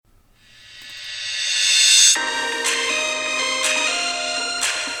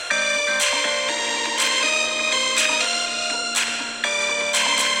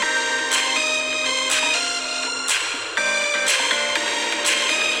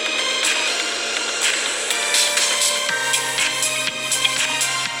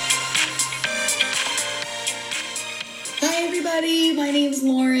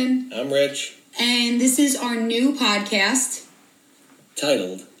I'm Rich. And this is our new podcast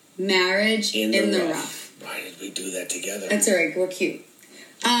titled Marriage in the Rough. Why did we do that together? That's all right. We're cute.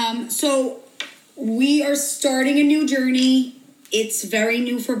 So we are starting a new journey. It's very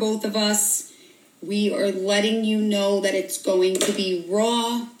new for both of us. We are letting you know that it's going to be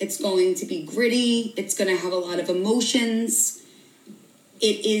raw. It's going to be gritty. It's going to have a lot of emotions.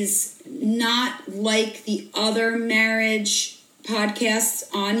 It is not like the other marriage podcasts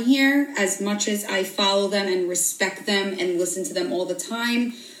on here. As much as I follow them and respect them and listen to them all the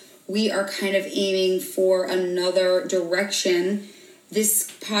time, we are kind of aiming for another direction. This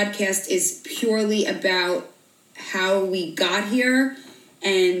podcast is purely about how we got here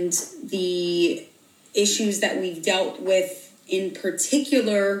and the issues that we've dealt with, in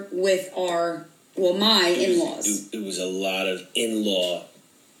particular with my in-laws. It was a lot of in-law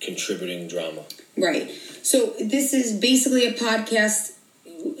contributing drama. Right. So this is basically a podcast.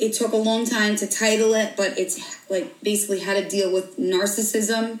 It took a long time to title it, but it's like basically how to deal with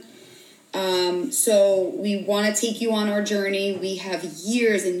narcissism. So we want to take you on our journey. We have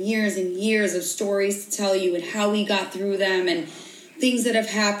years and years and years of stories to tell you and how we got through them and things that have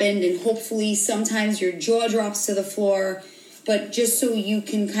happened. And hopefully sometimes your jaw drops to the floor. But just so you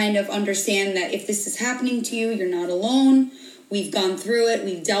can kind of understand that if this is happening to you, you're not alone. We've gone through it.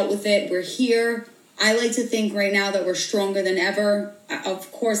 We've dealt with it. We're here. I like to think right now that we're stronger than ever.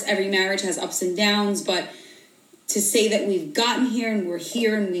 Of course, every marriage has ups and downs, but to say that we've gotten here and we're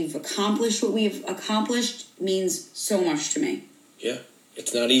here and we've accomplished what we've accomplished means so much to me. Yeah,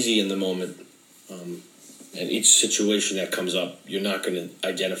 it's not easy in the moment. And each situation that comes up, you're not going to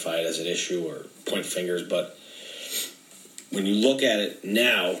identify it as an issue or point fingers, but when you look at it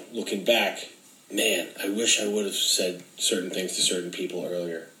now, looking back, man, I wish I would have said certain things to certain people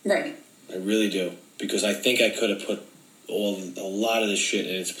earlier. Right. I really do. Because I think I could have put a lot of this shit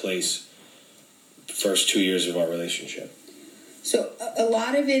in its place the first 2 years of our relationship. So a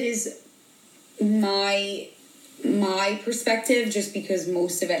lot of it is my perspective, just because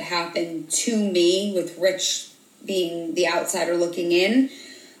most of it happened to me, with Rich being the outsider looking in.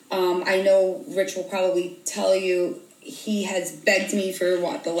 I know Rich will probably tell you he has begged me for,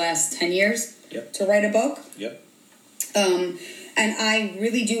 the last 10 years to write a book. Yep. And I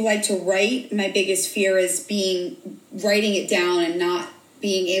really do like to write. My biggest fear is writing it down and not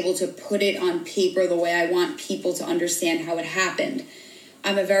being able to put it on paper the way I want people to understand how it happened.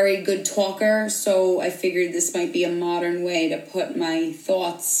 I'm a very good talker, so I figured this might be a modern way to put my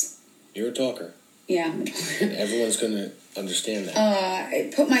thoughts. You're a talker. Yeah, I'm a talker. And everyone's going to understand that.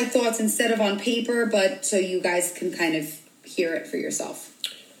 I put my thoughts instead of on paper, but so you guys can kind of hear it for yourself.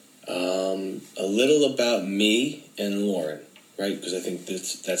 A little about me and Lauren, right? Because I think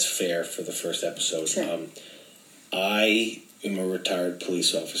that's fair for the first episode. Sure. I am a retired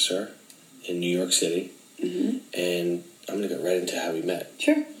police officer in New York City, and I'm going to get right into how we met.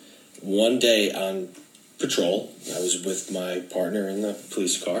 Sure. One day on patrol, I was with my partner in the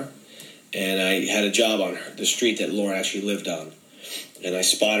police car, and I had a job on the street that Lauren actually lived on. And I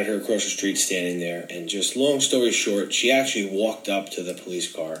spotted her across the street standing there, and just long story short, she actually walked up to the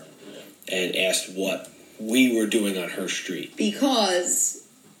police car and asked what we were doing on her street. Because,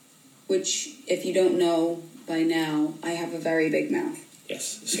 which if you don't know by now, I have a very big mouth.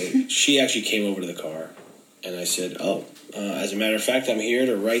 Yes. So she actually came over to the car, and I said, as a matter of fact, I'm here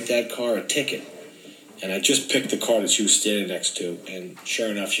to write that car a ticket. And I just picked the car that she was standing next to, and sure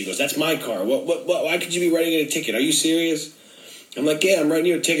enough, she goes, "That's my car. What? Why could you be writing it a ticket? Are you serious?" I'm like, "Yeah, I'm writing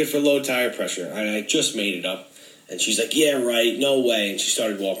you a ticket for low tire pressure. I just made it up." And she's like, "Yeah, right. No way." And she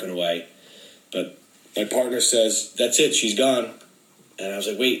started walking away. But my partner says, "That's it. She's gone." And I was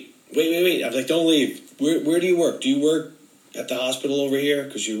like, wait. I was like, "Don't leave. Where do you work? Do you work at the hospital over here?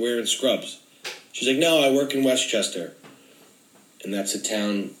 Because you're wearing scrubs." She's like, "No, I work in Westchester." And that's a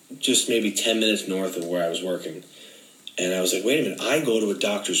town just maybe 10 minutes north of where I was working. And I was like, wait a minute, I go to a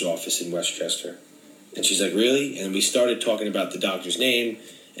doctor's office in Westchester. And she's like, really? And we started talking about the doctor's name.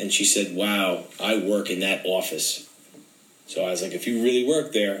 And she said, wow, I work in that office. So I was like, if you really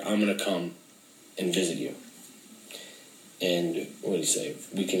work there, I'm going to come and visit you. And what do you say?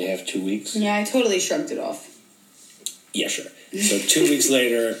 We can have 2 weeks? Yeah, I totally shrugged it off. Yeah, sure. So 2 weeks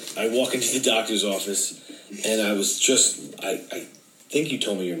later, I walk into the doctor's office, and I was just, I think you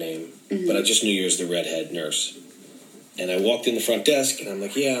told me your name, but I just knew you as the redhead nurse. And I walked in the front desk, and I'm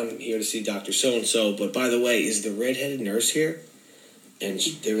like, yeah, I'm here to see Dr. So-and-so, but by the way, is the redheaded nurse here? And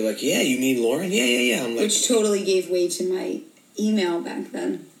they were like, yeah, you mean Lauren? Yeah. I'm like, which totally gave way to my email back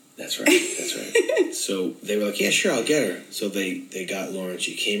then. That's right. So they were like, yeah, sure, I'll get her. So they got Lauren.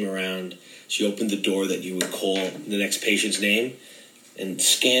 She came around. She opened the door that you would call the next patient's name. and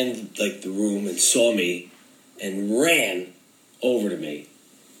scanned like the room and saw me and ran over to me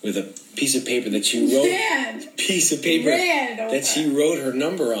with a piece of paper that she wrote. That she wrote her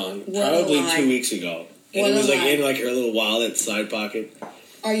number on probably 2 weeks ago. And it was like in like her little wallet side pocket.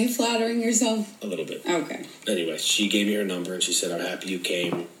 Are you flattering yourself? A little bit. Okay. Anyway, she gave me her number and she said, "I'm happy you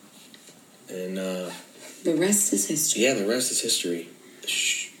came." And the rest is history. Yeah, the rest is history.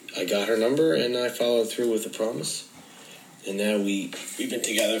 I got her number and I followed through with the promise. And now we've been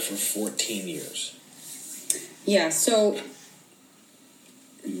together for 14 years. Yeah, so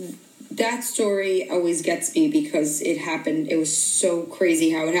that story always gets me because it happened. It was so crazy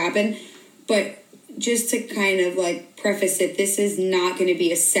how it happened. But just to kind of like preface it, this is not going to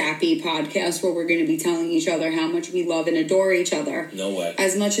be a sappy podcast where we're going to be telling each other how much we love and adore each other. No way.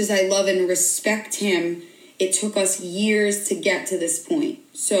 As much as I love and respect him, it took us years to get to this point.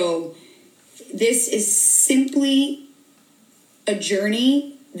 So this is simply a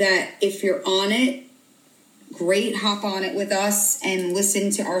journey that if you're on it, great, hop on it with us and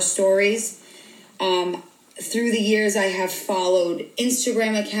listen to our stories. Through the years, I have followed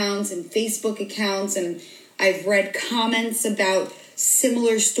Instagram accounts and Facebook accounts, and I've read comments about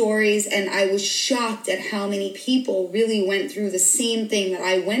similar stories, and I was shocked at how many people really went through the same thing that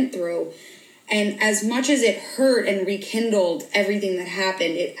I went through. And as much as it hurt and rekindled everything that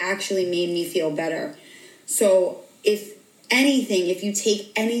happened, it actually made me feel better. So if anything, if you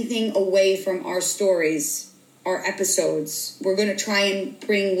take anything away from our stories, our episodes, we're going to try and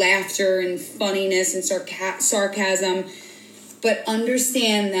bring laughter and funniness and sarcasm, but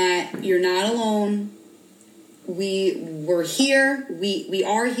understand that you're not alone. We were here, we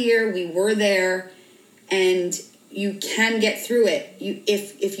are here, we were there, and you can get through it.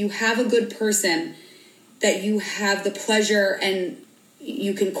 If you have a good person that you have the pleasure and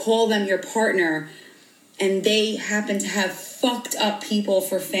you can call them your partner, and they happen to have fucked up people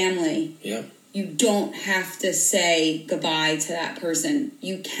for family. Yeah. You don't have to say goodbye to that person.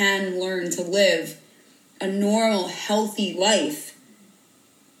 You can learn to live a normal, healthy life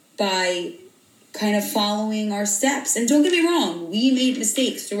by kind of following our steps. And don't get me wrong, we made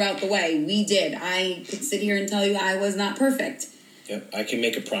mistakes throughout the way. We did. I could sit here and tell you I was not perfect. Yep, I can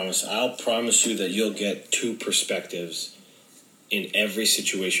make a promise. I'll promise you that you'll get two perspectives in every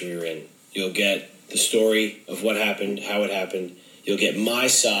situation we're in. You'll get the story of what happened, how it happened. You'll get my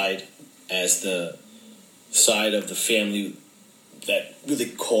side as the side of the family that really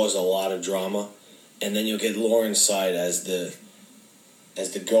caused a lot of drama. And then you'll get Lauren's side as the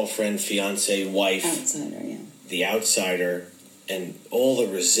girlfriend, fiance, wife. Outsider, yeah. The outsider, and all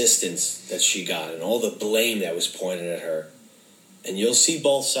the resistance that she got and all the blame that was pointed at her. And you'll see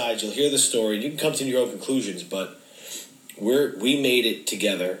both sides. You'll hear the story. You can come to your own conclusions, but we made it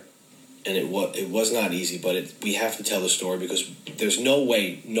together. And it was not easy, but we have to tell the story because there's no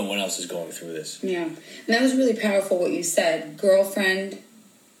way no one else is going through this. Yeah. And that was really powerful what you said. Girlfriend,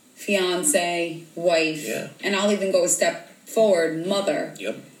 fiance, wife. Yeah. And I'll even go a step forward, mother.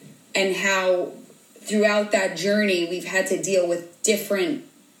 Yep. And how throughout that journey we've had to deal with different,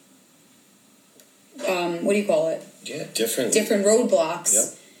 what do you call it? Yeah, different roadblocks.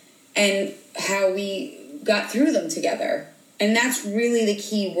 Yep. And how we got through them together. And that's really the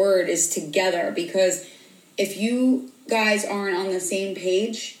key word, is together, because if you guys aren't on the same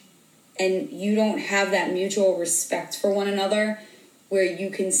page and you don't have that mutual respect for one another where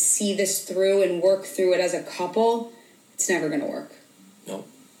you can see this through and work through it as a couple, it's never going to work. No,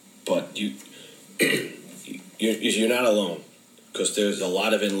 but you're not alone, because there's a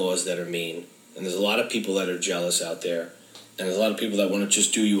lot of in-laws that are mean, and there's a lot of people that are jealous out there, and there's a lot of people that want to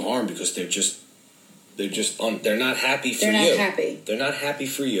just do you harm because they're not happy for you. They're not happy. They're not happy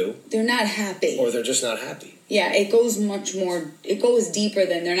for you. They're not happy. Or they're just not happy. Yeah, it goes it goes deeper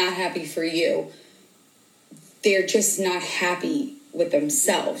than they're not happy for you. They're just not happy with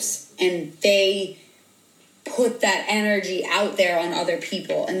themselves. And they put that energy out there on other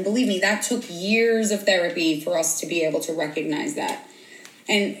people. And believe me, that took years of therapy for us to be able to recognize that.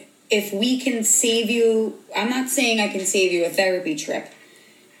 And if we can save you, I'm not saying I can save you a therapy trip,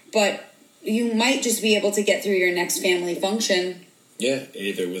 but you might just be able to get through your next family function. Yeah,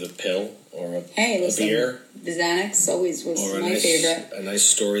 either with a pill or a listen, beer. The Xanax always was my favorite. A nice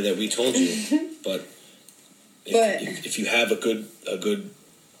story that we told you. But if you have a good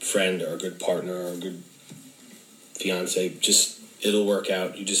friend or a good partner or a good fiance, it'll work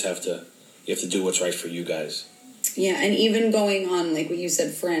out. You have to do what's right for you guys. Yeah, and even going on, like what you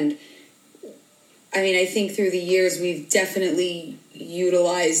said, friend, I mean, I think through the years we've definitely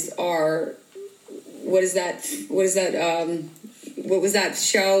utilized our, what was that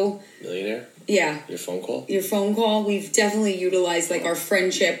show? Millionaire? Yeah. Your phone call? Your phone call. We've definitely utilized like our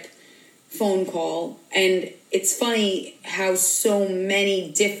friendship phone call. And it's funny how so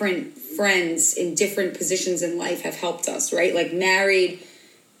many different friends in different positions in life have helped us, right? Like married,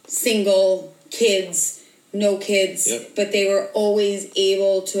 single, kids, no kids. Yep. But they were always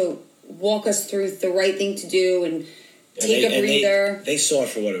able to walk us through the right thing to do and take a breather. They saw it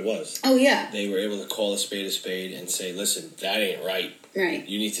for what it was. Oh, yeah. They were able to call a spade and say, listen, that ain't right. Right.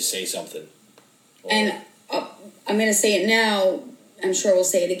 You need to say something. And I'm going to say it now. I'm sure we'll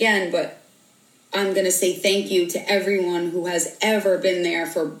say it again, but I'm going to say thank you to everyone who has ever been there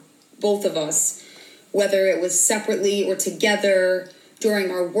for both of us, whether it was separately or together during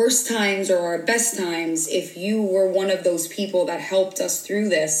our worst times or our best times. If you were one of those people that helped us through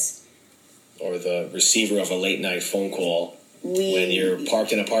this, or the receiver of a late night phone call when you're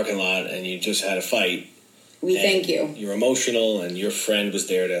parked in a parking lot and you just had a fight, we thank you. You're emotional, and your friend was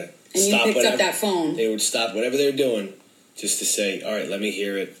there to stop you picked up that phone. They would stop whatever they were doing just to say, all right, let me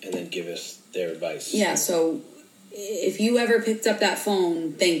hear it, and then give us their advice. Yeah, so if you ever picked up that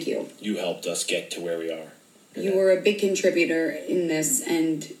phone, thank you. You helped us get to where we are. You were a big contributor in this,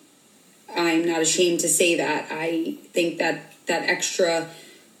 and I'm not ashamed to say that. I think that extra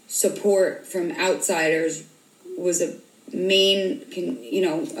support from outsiders was a main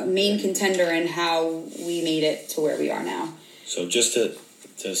contender in how we made it to where we are now. So just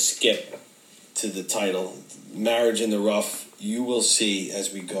to skip to the title, Marriage in the Rough, you will see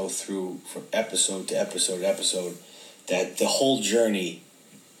as we go through from episode to episode that the whole journey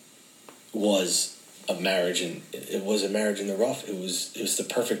was a marriage, and it was a marriage in the rough. It was the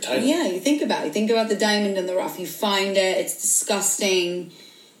perfect title. Yeah, you think about the diamond in the rough. You find it, it's disgusting,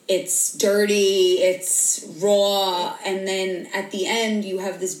 it's dirty, it's raw, and then at the end you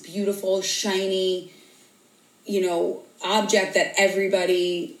have this beautiful, shiny, object that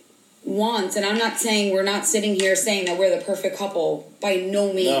everybody wants. And I'm not saying, we're not sitting here saying that we're the perfect couple, by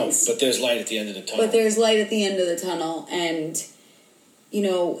no means. No, but there's light at the end of the tunnel. And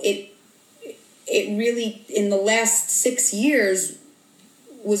it really, in the last 6 years,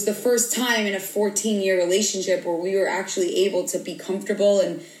 was the first time in a 14-year relationship where we were actually able to be comfortable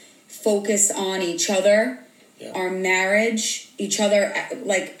and focus on each other, our marriage, each other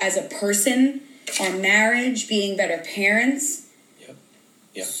like as a person, our marriage, being better parents.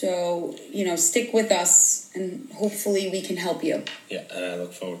 Yeah. So, stick with us, and hopefully we can help you. Yeah, and I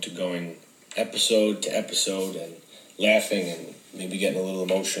look forward to going episode to episode and laughing and maybe getting a little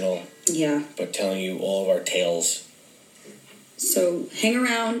emotional. Yeah. But telling you all of our tales. So hang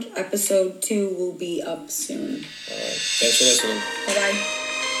around. Episode 2 will be up soon. All right. Thanks for listening. Bye-bye.